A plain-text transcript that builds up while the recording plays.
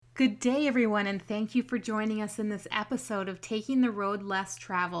Good day, everyone, and thank you for joining us in this episode of Taking the Road Less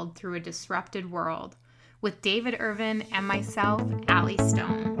Traveled Through a Disrupted World with David Irvin and myself, Allie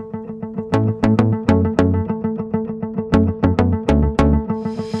Stone.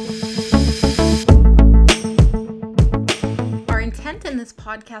 Our intent in this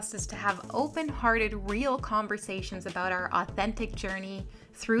podcast is to have open-hearted, real conversations about our authentic journey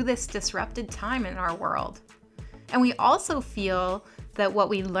through this disrupted time in our world. And we also feel that what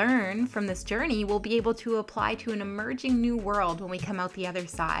we learn from this journey will be able to apply to an emerging new world when we come out the other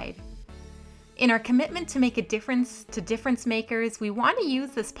side. In our commitment to make a difference to difference makers, we want to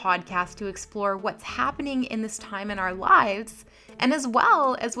use this podcast to explore what's happening in this time in our lives, and as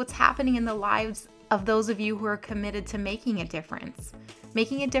well as what's happening in the lives of those of you who are committed to making a difference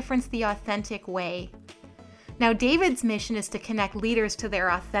the authentic way. Now, David's mission is to connect leaders to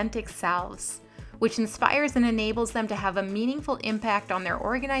their authentic selves, which inspires and enables them to have a meaningful impact on their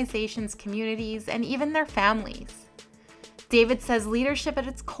organizations, communities, and even their families. David says leadership at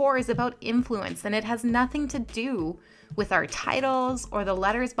its core is about influence, and it has nothing to do with our titles or the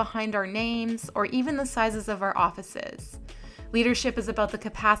letters behind our names or even the sizes of our offices. Leadership is about the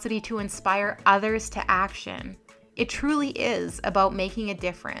capacity to inspire others to action. It truly is about making a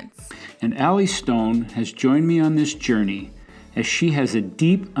difference. And Allie Stone has joined me on this journey as she has a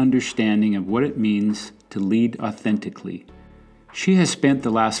deep understanding of what it means to lead authentically. She has spent the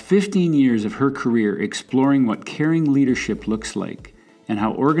last 15 years of her career exploring what caring leadership looks like and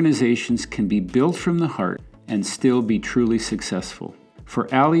how organizations can be built from the heart and still be truly successful.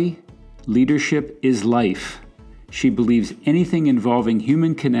 For Allie, leadership is life. She believes anything involving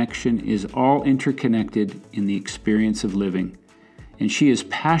human connection is all interconnected in the experience of living. And she is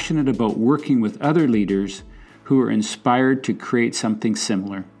passionate about working with other leaders who are inspired to create something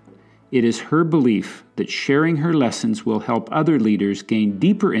similar. It is her belief that sharing her lessons will help other leaders gain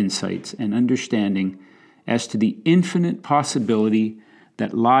deeper insights and understanding as to the infinite possibility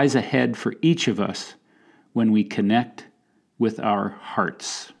that lies ahead for each of us when we connect with our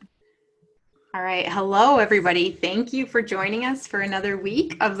hearts. All right. Hello, everybody. Thank you for joining us for another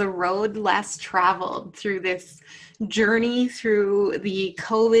week of the Road Less Traveled through this journey through the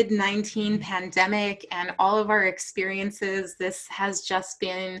COVID-19 pandemic and all of our experiences. This has just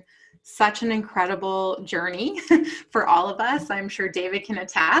been such an incredible journey for all of us. I'm sure David can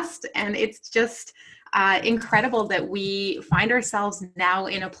attest. And it's just incredible that we find ourselves now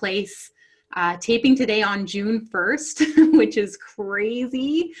in a place taping today on June 1st, which is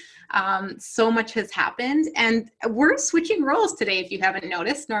crazy. So much has happened, and we're switching roles today. If you haven't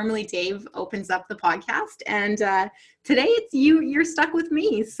noticed, normally Dave opens up the podcast, and today it's you're stuck with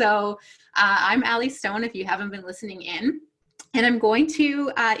me. So I'm Allie Stone, if you haven't been listening in, and I'm going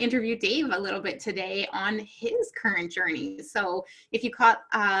to interview Dave a little bit today on his current journey. So if you caught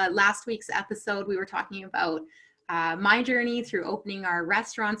last week's episode, we were talking about my journey through opening our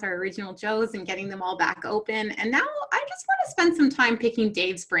restaurants, our Original Joe's, and getting them all back open. And now I just want to spend some time picking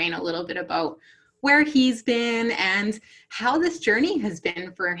Dave's brain a little bit about where he's been and how this journey has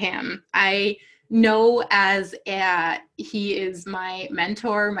been for him. I know as he is my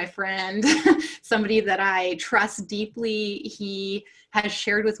mentor, my friend, somebody that I trust deeply. He has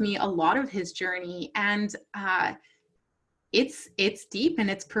shared with me a lot of his journey, and it's deep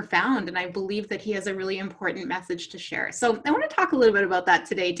and it's profound, and I believe that he has a really important message to share. So I want to talk a little bit about that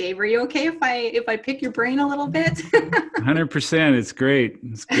today. Dave, are you okay if I pick your brain a little bit? 100%. It's great.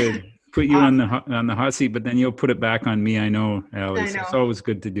 It's good. Put you awesome. on the hot seat, but then you'll put it back on me. I know, Allie. So it's always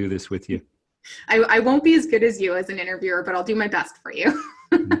good to do this with you. I won't be as good as you as an interviewer, but I'll do my best for you.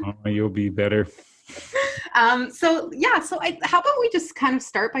 No, you'll be better. How about we just kind of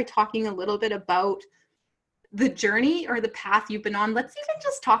start by talking a little bit about the journey or the path you've been on. Let's even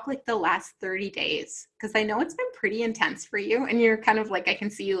just talk like the last 30 days, because I know it's been pretty intense for you, and you're kind of like, I can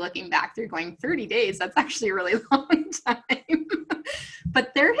see you looking back through going 30 days. That's actually a really long time.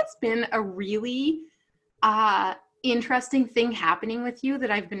 But there has been a really interesting thing happening with you that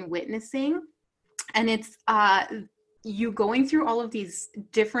I've been witnessing. And it's you going through all of these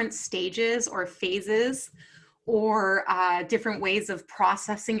different stages or phases or different ways of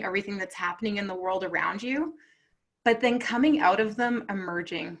processing everything that's happening in the world around you, but then coming out of them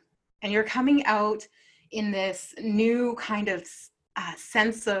emerging. And you're coming out in this new kind of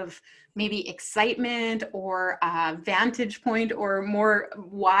sense of maybe excitement or vantage point, or more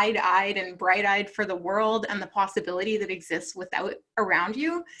wide-eyed and bright-eyed for the world and the possibility that exists around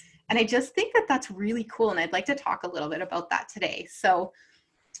you. And I just think that that's really cool. And I'd like to talk a little bit about that today. So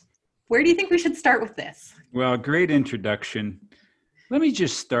where do you think we should start with this? Well, great introduction. Let me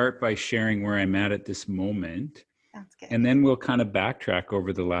just start by sharing where I'm at this moment. Sounds good. And then we'll kind of backtrack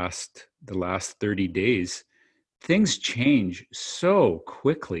over the last 30 days. Things change so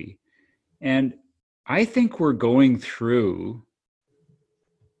quickly. And I think we're going through,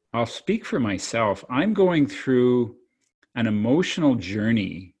 I'll speak for myself, I'm going through an emotional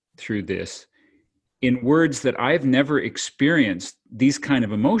journey through this in words that I've never experienced these kind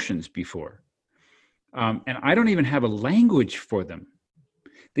of emotions before. And I don't even have a language for them.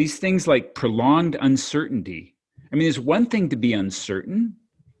 These things like prolonged uncertainty. I mean, there's one thing to be uncertain.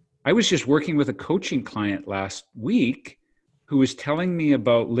 I was just working with a coaching client last week who was telling me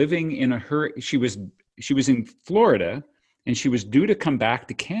about living in a hurricane. She was in Florida and she was due to come back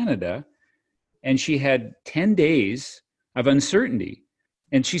to Canada, and she had 10 days of uncertainty.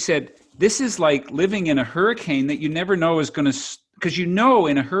 And she said, this is like living in a hurricane that you never know is going to, because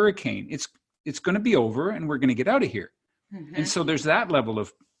in a hurricane, it's going to be over and we're going to get out of here. Mm-hmm. And so there's that level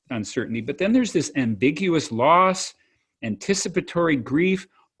of uncertainty. But then there's this ambiguous loss, anticipatory grief,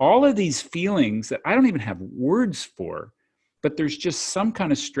 all of these feelings that I don't even have words for, but there's just some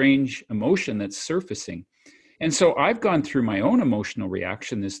kind of strange emotion that's surfacing. And so I've gone through my own emotional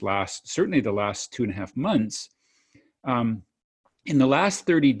reaction certainly the last 2.5 months. In the last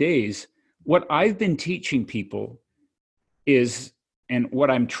 30 days, what I've been teaching people is, and what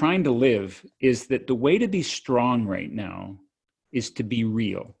I'm trying to live, is that the way to be strong right now is to be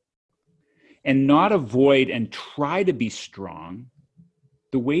real and not avoid and try to be strong.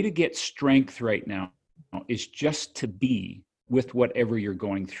 The way to get strength right now is just to be with whatever you're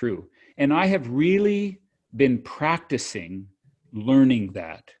going through. And I have really been practicing learning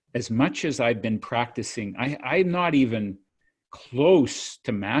that. As much as I've been practicing, I'm not even close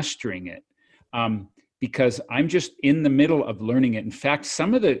to mastering it, because I'm just in the middle of learning it. In fact,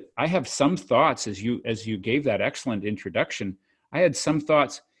 I have some thoughts as you gave that excellent introduction. I had some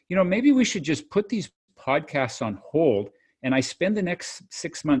thoughts, maybe we should just put these podcasts on hold and I spend the next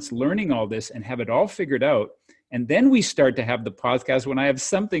 6 months learning all this and have it all figured out. And then we start to have the podcast when I have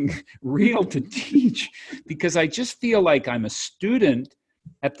something real to teach, because I just feel like I'm a student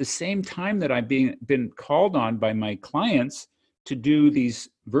at the same time that I've been called on by my clients to do these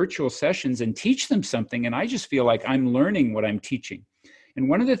virtual sessions and teach them something. And I just feel like I'm learning what I'm teaching. And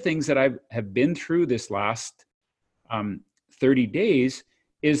one of the things that I have been through this last 30 days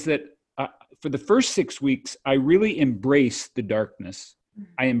is that for the first 6 weeks, I really embraced the darkness.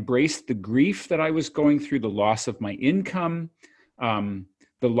 I embraced the grief that I was going through, the loss of my income, the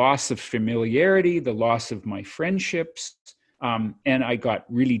loss of familiarity, the loss of my friendships. And I got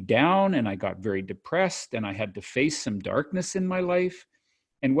really down and I got very depressed and I had to face some darkness in my life.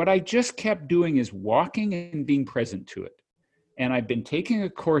 And what I just kept doing is walking and being present to it. And I've been taking a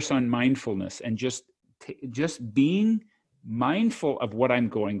course on mindfulness and just being mindful of what I'm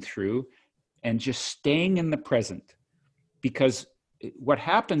going through and just staying in the present. Because what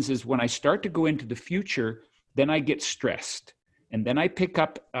happens is when I start to go into the future, then I get stressed. And then I pick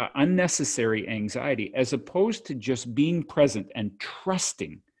up unnecessary anxiety, as opposed to just being present and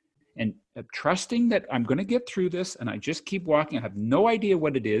trusting that I'm going to get through this. And I just keep walking. I have no idea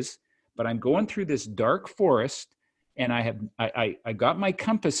what it is, but I'm going through this dark forest, and I got my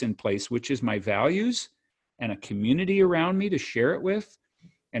compass in place, which is my values and a community around me to share it with,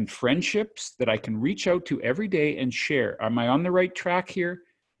 and friendships that I can reach out to every day and share. Am I on the right track here?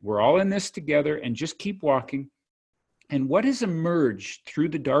 We're all in this together, and just keep walking. And what has emerged through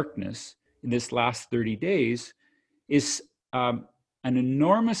the darkness in this last 30 days is an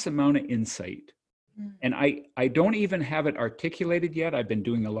enormous amount of insight. And I don't even have it articulated yet. I've been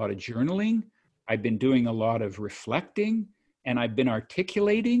doing a lot of journaling. I've been doing a lot of reflecting, and I've been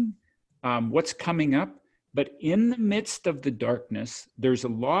articulating what's coming up. But in the midst of the darkness, there's a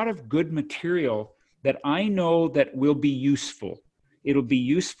lot of good material that I know that will be useful. It'll be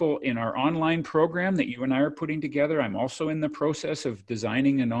useful in our online program that you and I are putting together. I'm also in the process of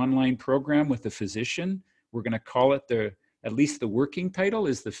designing an online program with a physician. We're going to call it at least the working title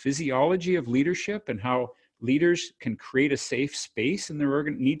is the Physiology of Leadership, and how leaders can create a safe space in their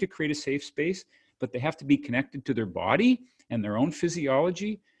need to create a safe space, but they have to be connected to their body and their own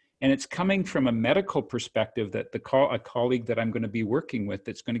physiology. And it's coming from a medical perspective that a colleague that I'm going to be working with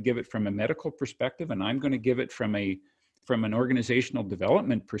that's going to give it from a medical perspective, and I'm going to give it from an organizational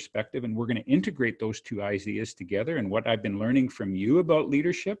development perspective. And we're going to integrate those two ideas together, and what I've been learning from you about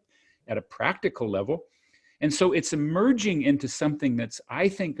leadership at a practical level. And so it's emerging into something that's, I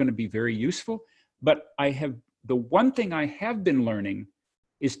think, going to be very useful. But the one thing I have been learning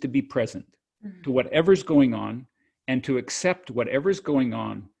is to be present to whatever's going on and to accept whatever's going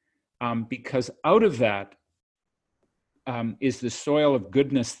on. Because out of that, is the soil of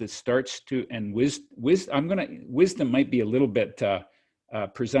goodness that starts to, and wisdom might be a little bit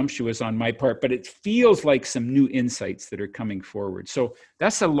presumptuous on my part, but it feels like some new insights that are coming forward. So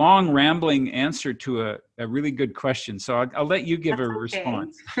that's a long rambling answer to a really good question. So I'll let you give a That's okay.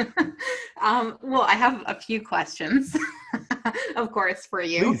 response. Well, I have a few questions, of course, for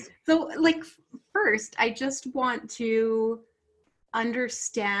you. Please. So, like, first, I just want to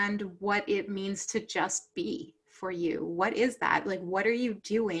understand what it means to just be for you. What is that? Like, what are you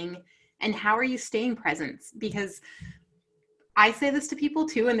doing and how are you staying present? Because I say this to people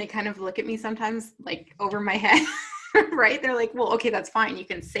too, and they kind of look at me sometimes like over my head, right? They're like, well, okay, that's fine. You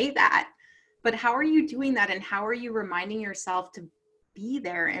can say that. But how are you doing that? And how are you reminding yourself to be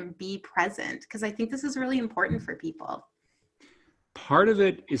there and be present? Because I think this is really important for people. Part of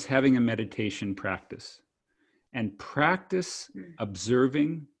it is having a meditation practice, and practice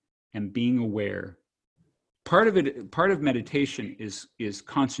observing and being aware. Part of meditation is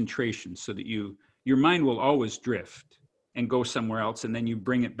concentration, so that your mind will always drift and go somewhere else, and then you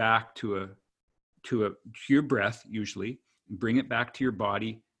bring it back to your breath, usually, bring it back to your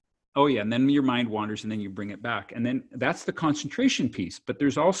body. Oh yeah, and then your mind wanders, and then you bring it back, and then that's the concentration piece. But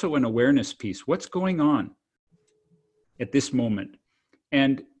there's also an awareness piece. What's going on at this moment?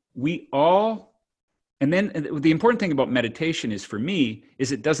 And and then the important thing about meditation is, for me,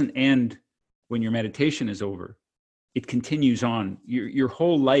 is it doesn't end when your meditation is over. It continues on. Your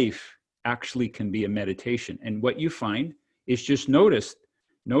whole life actually can be a meditation. And what you find is just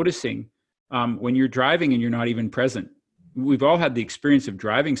noticing when you're driving and you're not even present. We've all had the experience of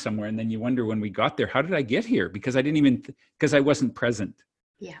driving somewhere, and then you wonder, when we got there, how did I get here? Because I wasn't present.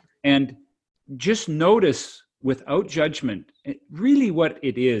 Yeah. And just notice without judgment. Really what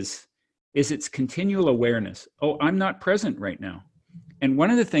it is it's continual awareness. Oh, I'm not present right now. And one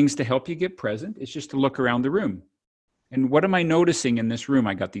of the things to help you get present is just to look around the room. And what am I noticing in this room?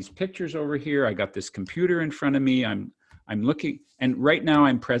 I got these pictures over here. I got this computer in front of me. I'm looking, and right now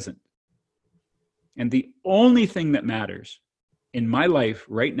I'm present. And the only thing that matters in my life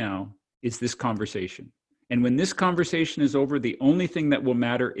right now is this conversation. And when this conversation is over, the only thing that will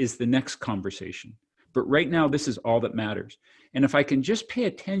matter is the next conversation. But right now, this is all that matters. And if I can just pay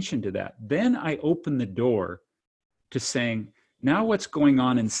attention to that, then I open the door to saying, now what's going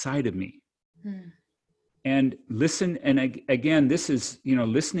on inside of me? And listen. And again, this is,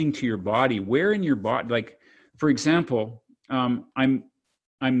 listening to your body. Where in your body, like, for example, I'm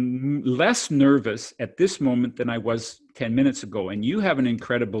less nervous at this moment than I was 10 minutes ago. And you have an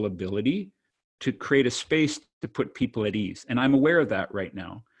incredible ability to create a space to put people at ease. And I'm aware of that right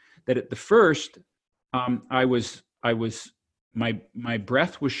now. That at the first, my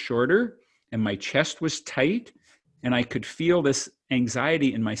breath was shorter and my chest was tight, and I could feel this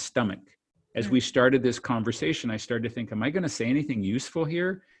anxiety in my stomach. As we started this conversation, I started to think, am I going to say anything useful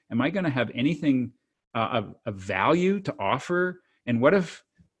here? Am I going to have anything of value to offer? And what if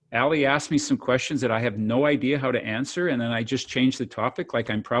Ali asked me some questions that I have no idea how to answer, and then I just change the topic like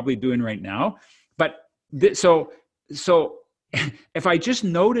I'm probably doing right now? But so if I just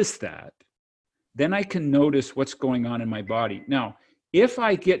notice that, then I can notice what's going on in my body. Now, if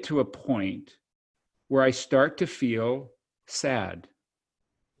I get to a point where I start to feel sad.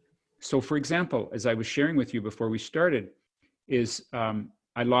 So for example, as I was sharing with you before we started,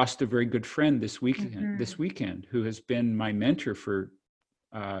 I lost a very good friend this weekend, who has been my mentor for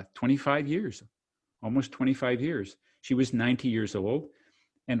 25 years, almost 25 years. She was 90 years old.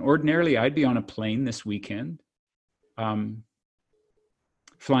 And ordinarily I'd be on a plane this weekend, flying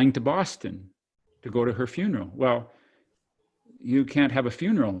to Boston to go to her funeral. Well, you can't have a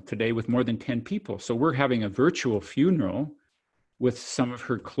funeral today with more than 10 people. So we're having a virtual funeral with some of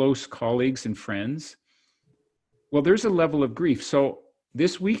her close colleagues and friends. Well, there's a level of grief. So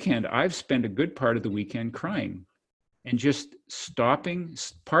this weekend, I've spent a good part of the weekend crying and just stopping.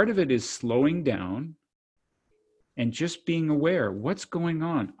 Part of it is slowing down and just being aware, what's going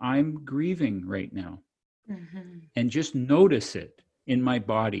on? I'm grieving right now. And just notice it in my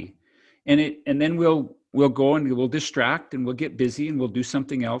body. And then we'll go and we'll distract and we'll get busy and we'll do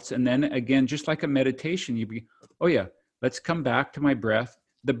something else. And then again, just like a meditation, oh yeah, let's come back to my breath.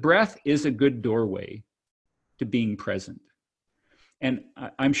 The breath is a good doorway to being present. And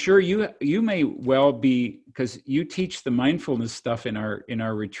I'm sure you may well be, because you teach the mindfulness stuff in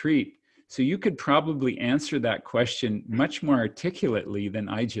our retreat. So you could probably answer that question much more articulately than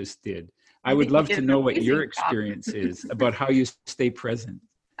I just did. I would love to know what your experience is about how you stay present.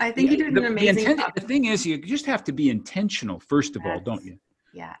 I think you did an amazing job. The thing is, you just have to be intentional, first of all, don't you?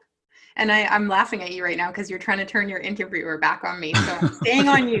 Yeah. And I'm laughing at you right now because you're trying to turn your interviewer back on me. So I'm staying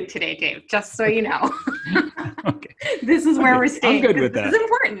on you today, Dave, just so you know. Okay. This is where Okay. we're I'm staying good because with this that. is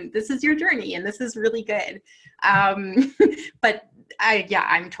important. This is your journey and this is really good. But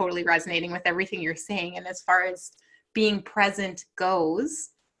I'm totally resonating with everything you're saying. And as far as being present goes,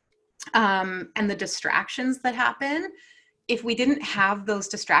 and the distractions that happen, if we didn't have those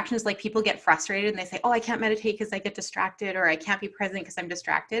distractions, like people get frustrated and they say, oh, I can't meditate because I get distracted, or I can't be present because I'm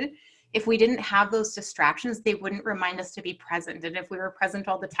distracted. If we didn't have those distractions, they wouldn't remind us to be present. And if we were present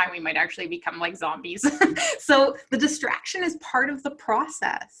all the time, we might actually become like zombies. So the distraction is part of the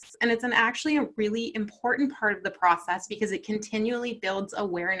process. And it's actually a really important part of the process because it continually builds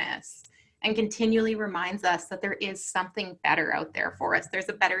awareness and continually reminds us that there is something better out there for us. There's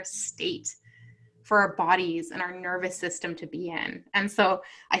a better state for our bodies and our nervous system to be in. And so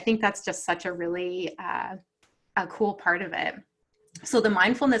I think that's just such a really a cool part of it. So the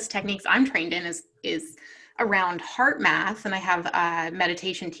mindfulness techniques I'm trained in is around heart math, and I have a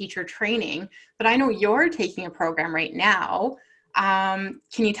meditation teacher training, but I know you're taking a program right now. Can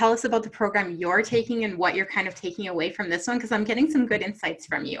you tell us about the program you're taking and what you're kind of taking away from this one? Because I'm getting some good insights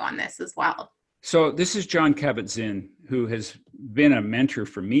from you on this as well. So this is John Kabat-Zinn, who has been a mentor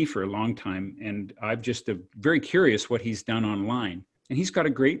for me for a long time. And I've just very curious what he's done online. And he's got a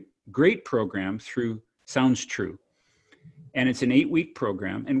great program through Sounds True. And it's an 8-week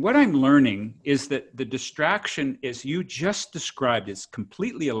program. And what I'm learning is that the distraction, as you just described, is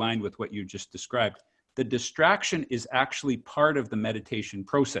completely aligned with what you just described. The distraction is actually part of the meditation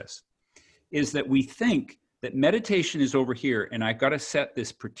process, is that we think that meditation is over here and I've got to set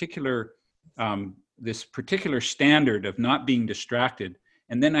this particular standard of not being distracted.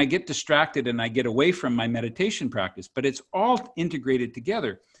 And then I get distracted and I get away from my meditation practice, but it's all integrated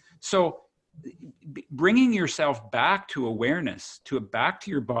together. So bringing yourself back to awareness, back to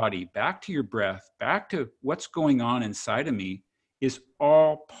your body, back to your breath, back to what's going on inside of me is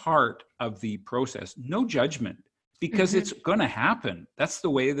all part of the process. No judgment, because it's going to happen. That's the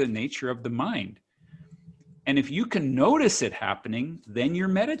way, the nature of the mind. And if you can notice it happening, then you're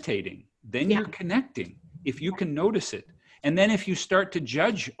meditating, then you're connecting. If you can notice it. And then if you start to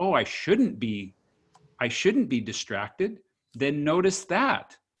judge, oh, I shouldn't be distracted, then notice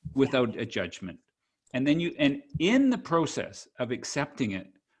that without a judgment. And then and in the process of accepting it,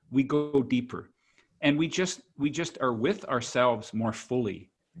 we go deeper and we just are with ourselves more fully.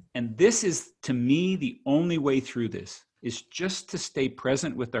 And this is, to me, the only way through this is just to stay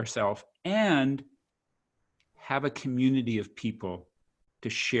present with ourselves and have a community of people to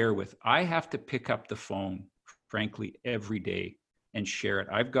share with. I have to pick up the phone, frankly, every day and share it.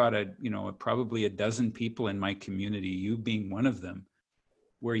 I've got probably a dozen people in my community, you being one of them,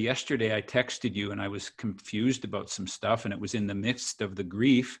 where yesterday I texted you and I was confused about some stuff, and it was in the midst of the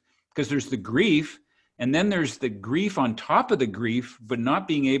grief, because there's the grief and then there's the grief on top of the grief, but not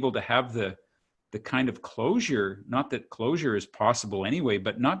being able to have the kind of closure, not that closure is possible anyway,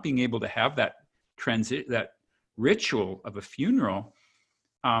 but not being able to have that that ritual of a funeral.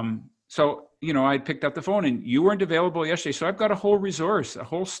 So, I picked up the phone and you weren't available yesterday. So I've got a whole resource, a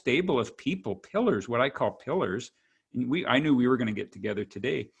whole stable of people, pillars, what I call pillars. And I knew we were going to get together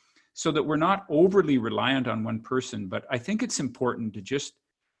today so that we're not overly reliant on one person. But I think it's important to just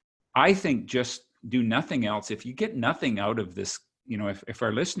do nothing else. If you get nothing out of this, if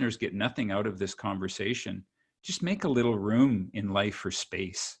our listeners get nothing out of this conversation, just make a little room in life for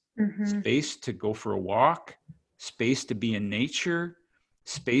space, space to go for a walk, space to be in nature,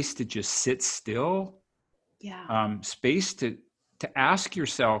 space to just sit still, space to ask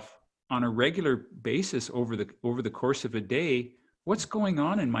yourself on a regular basis over the course of a day, what's going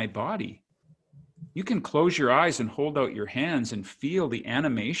on in my body? You can close your eyes and hold out your hands and feel the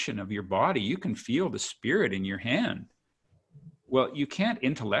animation of your body. You can feel the spirit in your hand. Well, you can't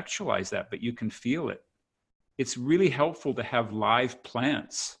intellectualize that, but you can feel it. It's really helpful to have live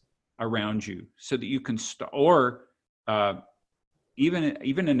plants around you so that you can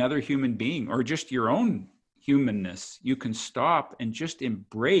even another human being, or just your own humanness, you can stop and just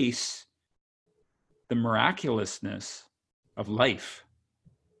embrace the miraculousness of life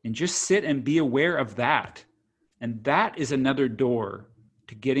and just sit and be aware of that. And that is another door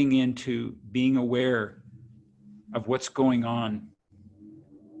to getting into being aware of what's going on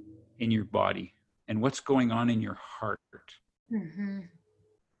in your body and what's going on in your heart.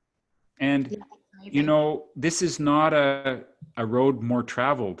 And this is not a road more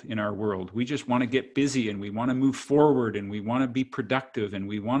traveled in our world. We just want to get busy and we want to move forward and we want to be productive and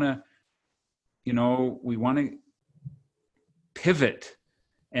we want to pivot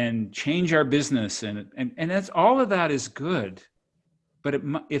and change our business. And that's all of that is good. but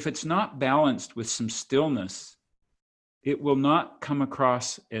if it's not balanced with some stillness, it will not come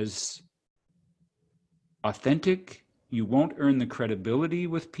across as authentic. You won't earn the credibility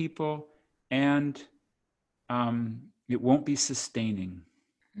with people, and it won't be sustaining.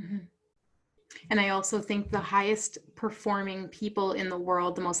 Mm-hmm. And I also think the highest performing people in the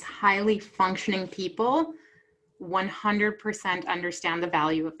world, the most highly functioning people, 100% understand the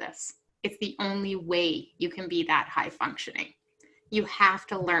value of this. It's the only way you can be that high functioning. You have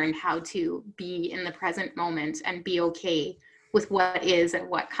to learn how to be in the present moment and be okay with what is and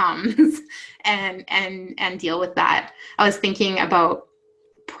what comes and deal with that. I was thinking about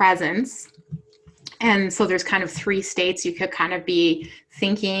presence. And so there's kind of three states you could kind of be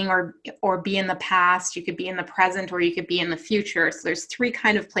thinking or be in the past, you could be in the present, or you could be in the future. So there's three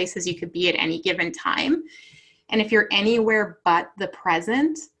kind of places you could be at any given time. And if you're anywhere but the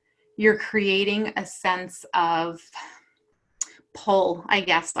present, you're creating a sense of pull, I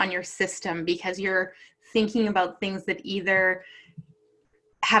guess, on your system, because you're thinking about things that either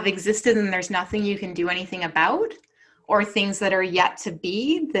have existed and there's nothing you can do anything about, or things that are yet to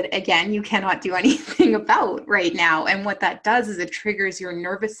be that, again, you cannot do anything about right now. And what that does is it triggers your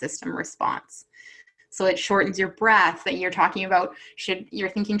nervous system response. So it shortens your breath. And you're talking about, you're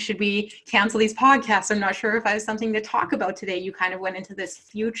thinking, should we cancel these podcasts? I'm not sure if I have something to talk about today. You kind of went into this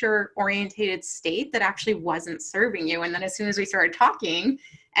future orientated state that actually wasn't serving you. And then as soon as we started talking,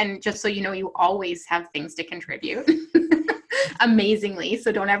 and just so you know, you always have things to contribute. Amazingly,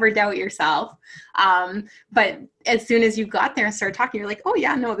 so don't ever doubt yourself. But as soon as you got there and started talking, you're like, oh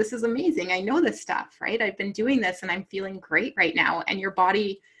yeah, no, this is amazing. I know this stuff, right? I've been doing this and I'm feeling great right now. And your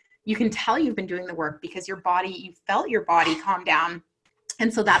body, you can tell you've been doing the work because you felt your body calm down.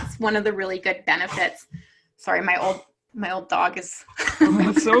 And so that's one of the really good benefits. Sorry, my old dog is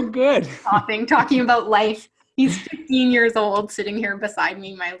That's so good. talking about life. He's 15 years old, sitting here beside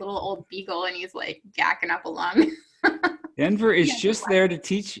me, my little old beagle, and he's like gacking up a lung. Denver is just there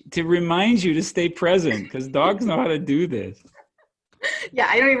to remind you to stay present, because dogs know how to do this. Yeah,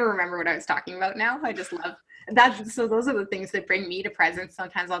 I don't even remember what I was talking about now. I just love that. So those are the things that bring me to presence.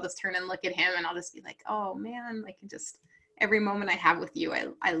 Sometimes I'll just turn and look at him and I'll just be like, oh man, like just every moment I have with you,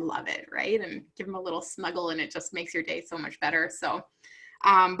 I love it, right? And give him a little snuggle and it just makes your day so much better. So,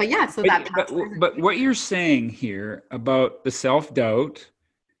 but yeah, so but what you're saying here about the self-doubt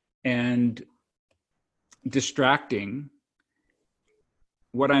and distracting,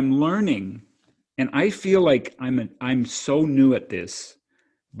 what I'm learning, and I feel like I'm so new at this,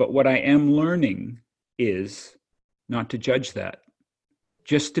 but what I am learning is not to judge that,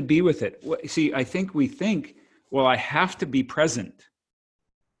 just to be with it. See, I think we think, well, I have to be present.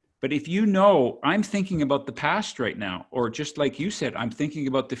 But if you know, I'm thinking about the past right now, or just like you said, I'm thinking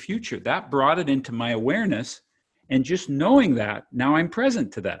about the future, that brought it into my awareness. And just knowing that, now I'm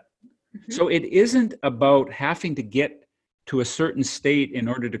present to that. Mm-hmm. So it isn't about having to get to a certain state in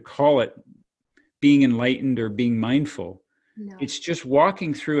order to call it being enlightened or being mindful. No. It's just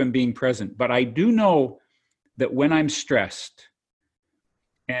walking through and being present. But I do know that when I'm stressed,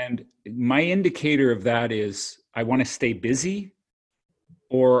 and my indicator of that is I want to stay busy,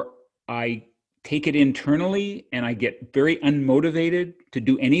 or I take it internally and I get very unmotivated to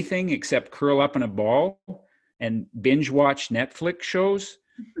do anything except curl up in a ball and binge watch Netflix shows.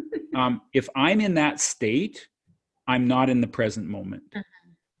 If I'm in that state, I'm not in the present moment.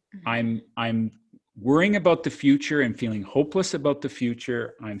 Mm-hmm. I'm worrying about the future and feeling hopeless about the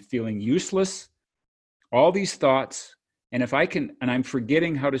future. I'm feeling useless, all these thoughts. And I'm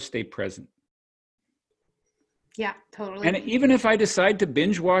forgetting how to stay present. Yeah, totally. And even if I decide to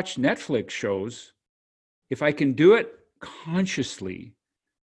binge watch Netflix shows, if I can do it consciously,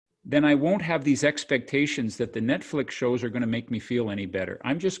 then I won't have these expectations that the Netflix shows are going to make me feel any better.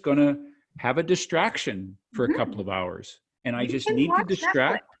 I'm just going to have a distraction for a couple of hours. And I just need to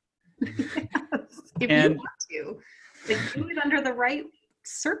distract. Yes. If you want to. Like, do it under the right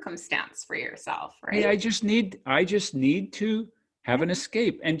circumstance for yourself, right? Yeah, I just need to have an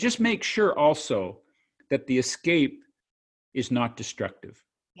escape, and just make sure also that the escape is not destructive.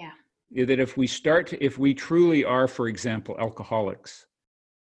 Yeah. That if we truly are, for example, alcoholics,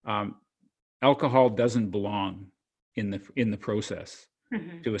 alcohol doesn't belong in the process.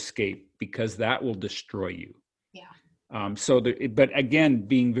 Mm-hmm. to escape, because that will destroy you. Yeah. But again,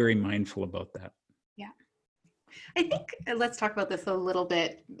 being very mindful about that. Yeah. I think let's talk about this a little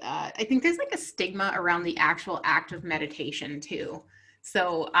bit. I think there's like a stigma around the actual act of meditation too.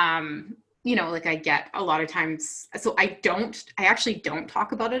 So, like I get a lot of times, so I actually don't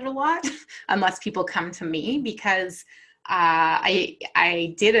talk about it a lot unless people come to me, because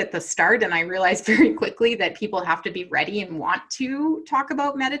I did at the start, and I realized very quickly that people have to be ready and want to talk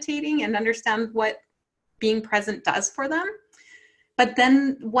about meditating and understand what being present does for them. But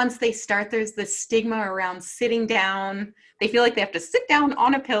then once they start, there's this stigma around sitting down. They feel like they have to sit down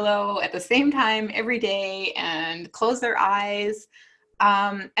on a pillow at the same time every day and close their eyes.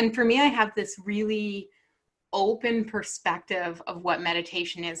 And for me, I have this really open perspective of what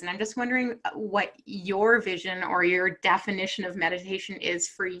meditation is. And I'm just wondering what your vision or your definition of meditation is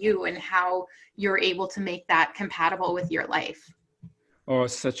for you and how you're able to make that compatible with your life. Oh,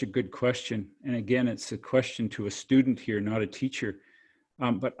 it's such a good question. And again, it's a question to a student here, not a teacher.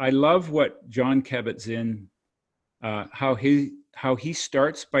 But I love what John Kabat-Zinn, how he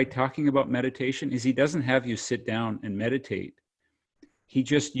starts by talking about meditation is he doesn't have you sit down and meditate. He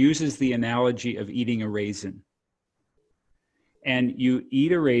just uses the analogy of eating a raisin. And you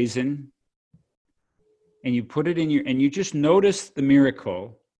eat a raisin and you put it in and you just notice the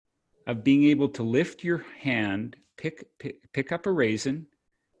miracle of being able to lift your hand, pick up a raisin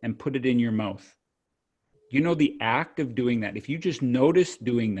and put it in your mouth. You know, the act of doing that, if you just notice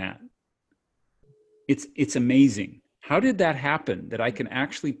doing that, it's amazing. How did that happen that I can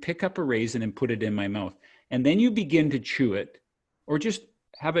actually pick up a raisin and put it in my mouth? And then you begin to chew it or just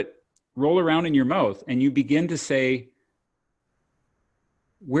have it roll around in your mouth and you begin to say,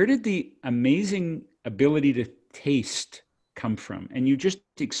 where did the amazing ability to taste come from? And you just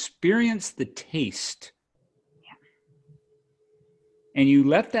experience the taste. And you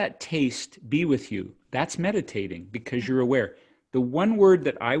let that taste be with you. That's meditating because you're aware. The one word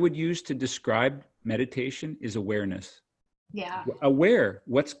that I would use to describe meditation is awareness. Yeah. Aware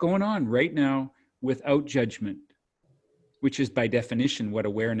what's going on right now without judgment, which is by definition what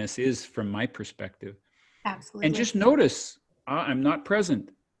awareness is from my perspective. Absolutely. And just notice, I'm not present.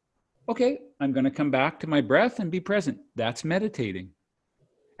 Okay, I'm going to come back to my breath and be present. That's meditating.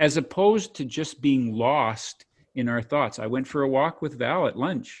 As opposed to just being lost in our thoughts. I went for a walk with Val at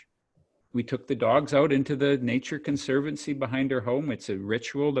lunch. We took the dogs out into the Nature Conservancy behind our home. It's a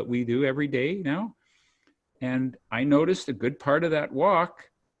ritual that we do every day now. And I noticed a good part of that walk,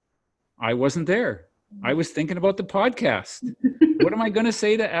 I wasn't there. I was thinking about the podcast. What am I going to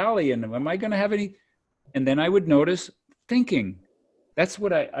say to Allie? And am I going to have any? And then I would notice thinking. That's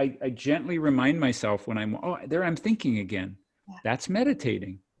what I gently remind myself when I'm thinking again. Yeah. That's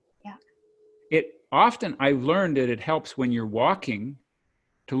meditating. Yeah. I've learned that it helps when you're walking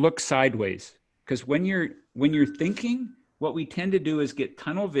to look sideways. Because when you're thinking, what we tend to do is get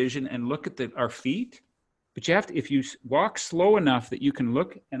tunnel vision and look at our feet. But if you walk slow enough that you can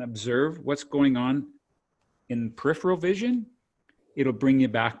look and observe what's going on in peripheral vision, it'll bring you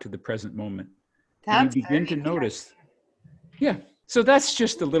back to the present moment. That's and you begin to notice. Yeah. So that's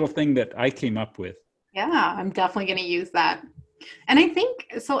just a little thing that I came up with. Yeah, I'm definitely going to use that. And I think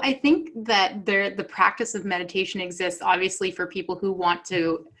that the practice of meditation exists obviously for people who want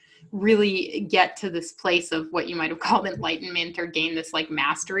to really get to this place of what you might have called enlightenment or gain this like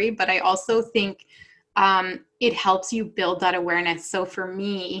mastery. But I also think it helps you build that awareness. So for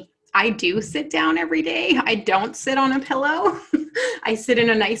me, I do sit down every day. I don't sit on a pillow. I sit in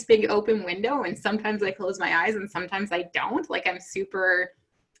a nice big open window, and sometimes I close my eyes and sometimes I don't. Like, I'm super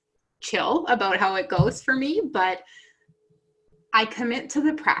chill about how it goes for me, but I commit to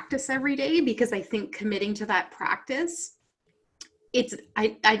the practice every day because I think committing to that practice,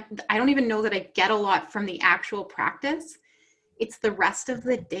 I don't even know that I get a lot from the actual practice. It's the rest of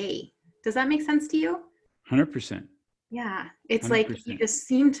the day. Does that make sense to you? 100%. Yeah. It's 100%. like you just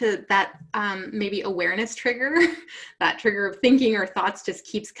seem to that maybe awareness trigger, that trigger of thinking or thoughts just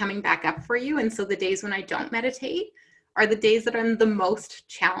keeps coming back up for you. And so the days when I don't meditate are the days that I'm the most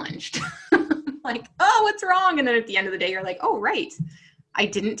challenged. Like, oh, what's wrong? And then at the end of the day, you're like, oh, right. I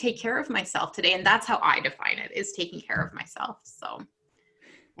didn't take care of myself today. And that's how I define it, is taking care of myself. So,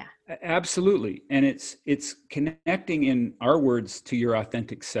 yeah. Absolutely. And it's connecting, in our words, to your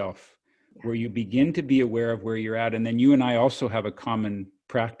authentic self, where you begin to be aware of where you're at. And then you and I also have a common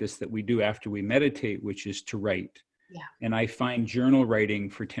practice that we do after we meditate, which is to write. Yeah. And I find journal writing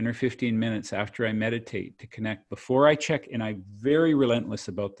for 10 or 15 minutes after I meditate to connect. Before I check, and I'm very relentless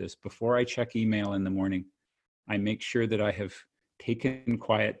about this, before I check email in the morning, I make sure that I have taken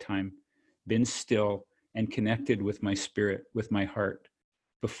quiet time, been still, and connected with my spirit, with my heart,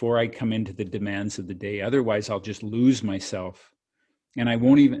 before I come into the demands of the day. Otherwise, I'll just lose myself. And I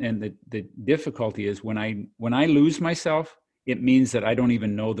won't even, and the difficulty is when I lose myself, it means that I don't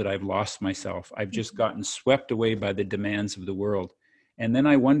even know that I've lost myself. I've just gotten swept away by the demands of the world. And then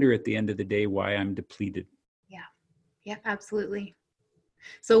I wonder at the end of the day why I'm depleted. Yeah. Yeah, absolutely.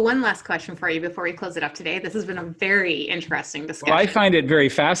 So one last question for you before we close it up today. This has been a very interesting Well, I discussion. find it very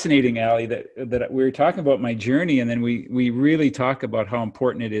fascinating, Allie, that we were talking about my journey, and then we really talk about how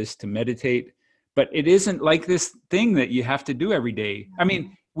important it is to meditate. But it isn't like this thing that you have to do every day. I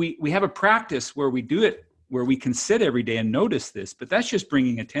mean, we have a practice where we do it, where we can sit every day and notice this, but that's just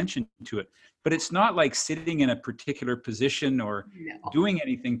bringing attention to it. But it's not like sitting in a particular position or No. doing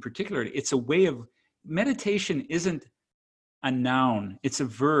anything particular. It's a way of meditation isn't a noun, it's a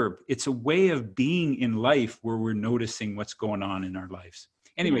verb, it's a way of being in life where we're noticing what's going on in our lives.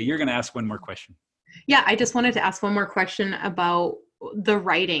 Yeah. Anyway, you're going to ask one more question. Yeah, I just wanted to ask one more question about the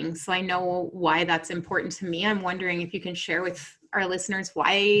writing. So I know why that's important to me. I'm wondering if you can share with our listeners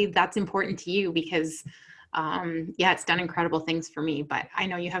why that's important to you, because yeah, it's done incredible things for me, but I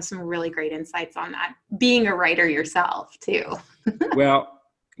know you have some really great insights on that, being a writer yourself too. Well,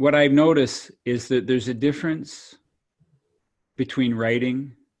 what I've noticed is that there's a difference between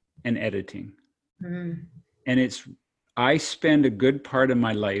writing and editing. Mm. And I spend a good part of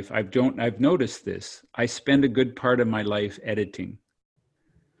my life, I've noticed this. I spend a good part of my life editing.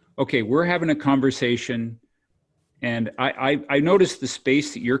 Okay, we're having a conversation, and I noticed the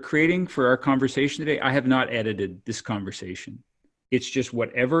space that you're creating for our conversation today. I have not edited this conversation. It's just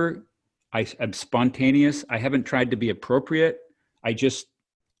whatever. I'm spontaneous. I haven't tried to be appropriate. I just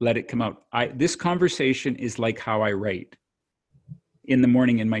let it come out. This conversation is like how I write in the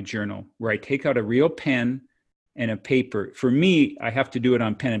morning in my journal, where I take out a real pen and a paper. For me, I have to do it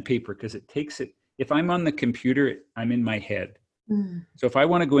on pen and paper because it takes it. If I'm on the computer, I'm in my head. Mm. So if I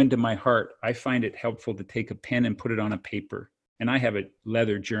want to go into my heart, I find it helpful to take a pen and put it on a paper. And I have a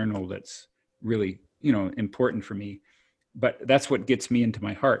leather journal that's really, important for me. But that's what gets me into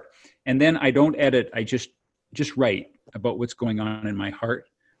my heart. And then I don't edit. I just write about what's going on in my heart,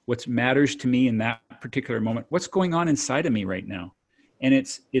 what matters to me in that particular moment, what's going on inside of me right now. And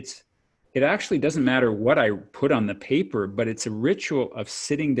it actually doesn't matter what I put on the paper, but it's a ritual of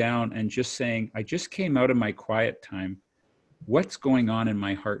sitting down and just saying, I just came out of my quiet time. What's going on in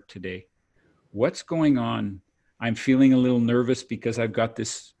my heart today? What's going on? I'm feeling a little nervous because I've got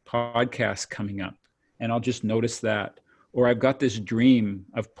this podcast coming up, and I'll just notice that. Or I've got this dream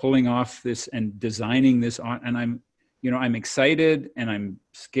of pulling off this and designing this on, and I'm excited and I'm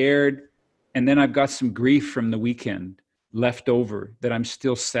scared. And then I've got some grief from the weekend left over that I'm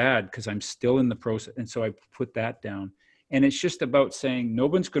still sad because I'm still in the process. And so I put that down. And it's just about saying, no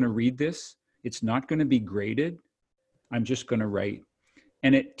one's going to read this. It's not going to be graded. I'm just going to write.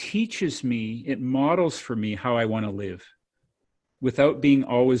 And it teaches me, it models for me how I want to live without being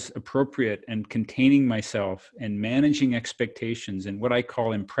always appropriate and containing myself and managing expectations and what I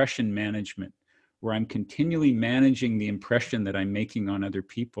call impression management, where I'm continually managing the impression that I'm making on other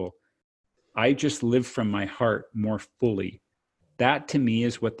people. I just live from my heart more fully. That to me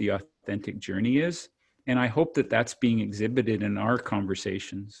is what the authentic journey is. And I hope that that's being exhibited in our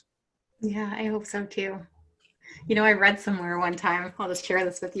conversations. Yeah, I hope so too. I read somewhere one time, I'll just share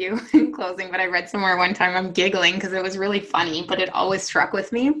this with you in closing, but I read somewhere one time, I'm giggling because it was really funny, but it always stuck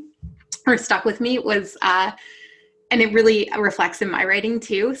with me, was, and it really reflects in my writing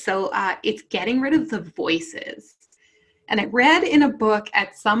too. So it's getting rid of the voices. And I read in a book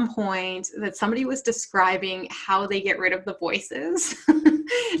at some point that somebody was describing how they get rid of the voices.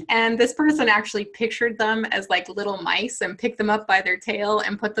 And this person actually pictured them as like little mice and picked them up by their tail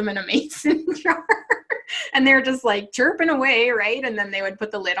and put them in a mason jar. And they're just like chirping away, right? And then they would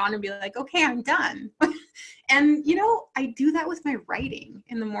put the lid on and be like, okay, I'm done. And, I do that with my writing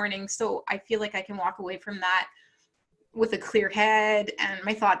in the morning. So I feel like I can walk away from that with a clear head, and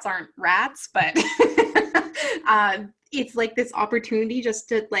my thoughts aren't rats, but it's like this opportunity just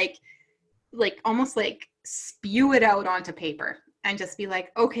to like almost like spew it out onto paper and just be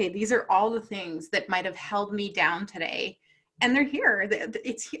like, okay, these are all the things that might have held me down today. And they're here.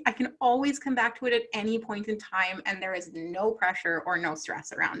 I can always come back to it at any point in time. And there is no pressure or no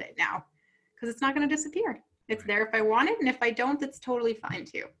stress around it now, because it's not going to disappear. It's there if I want it. And if I don't, it's totally fine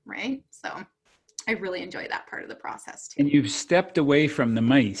too. Right. So I really enjoy that part of the process too. And you've stepped away from the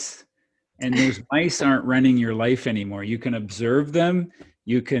mice, and those mice aren't running your life anymore. You can observe them,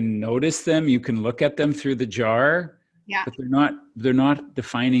 you can notice them, you can look at them through the jar, Yeah, but they're not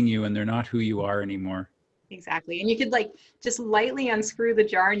defining you, and they're not who you are anymore. exactly. And you could like just lightly unscrew the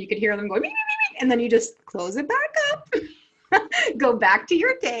jar and you could hear them go, beep, beep, beep, beep, and then you just close it back up, go back to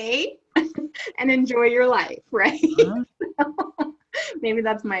your day and enjoy your life. Right. Uh-huh. Maybe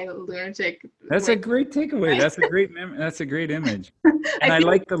that's my lunatic. That's a great takeaway. That's a great image. And I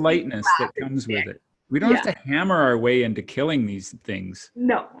like the lightness that comes with it. We don't have to hammer our way into killing these things.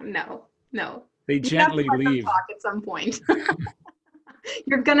 No. They You have to gently let them leave. talk at some point.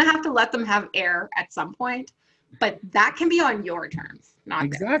 You're going to have to let them have air at some point, but that can be on your terms, not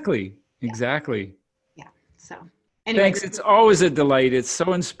theirs. Exactly. Yeah. Exactly. Yeah. So anyway, Thanks. It's always a delight. It's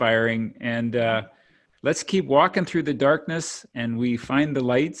so inspiring. And let's keep walking through the darkness and we find the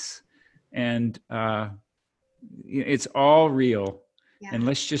lights, and it's all real. yeah, And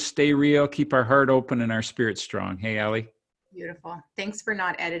let's just stay real, keep our heart open and our spirit strong. Hey, Allie. beautiful. Thanks for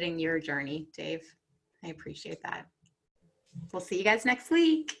not editing your journey, Dave. I appreciate that. We'll see you guys next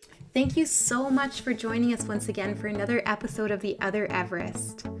week. Thank you so much for joining us once again for another episode of The Other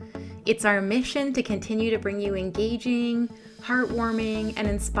Everest. It's our mission to continue to bring you engaging, heartwarming, and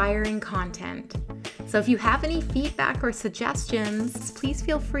inspiring content. So if you have any feedback or suggestions, please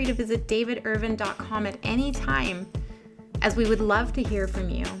feel free to visit davidirvin.com at any time, as we would love to hear from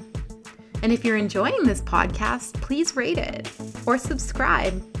you. And if you're enjoying this podcast, please rate it or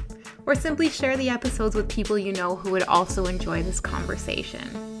subscribe, or simply share the episodes with people you know who would also enjoy this conversation.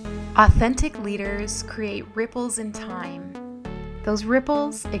 Authentic leaders create ripples in time. Those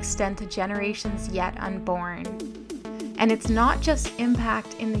ripples extend to generations yet unborn. And it's not just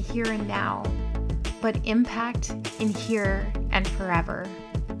impact in the here and now, but impact in here and forever.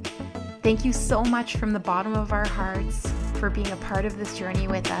 Thank you so much from the bottom of our hearts for being a part of this journey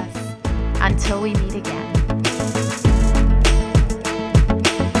with us. Until we meet again.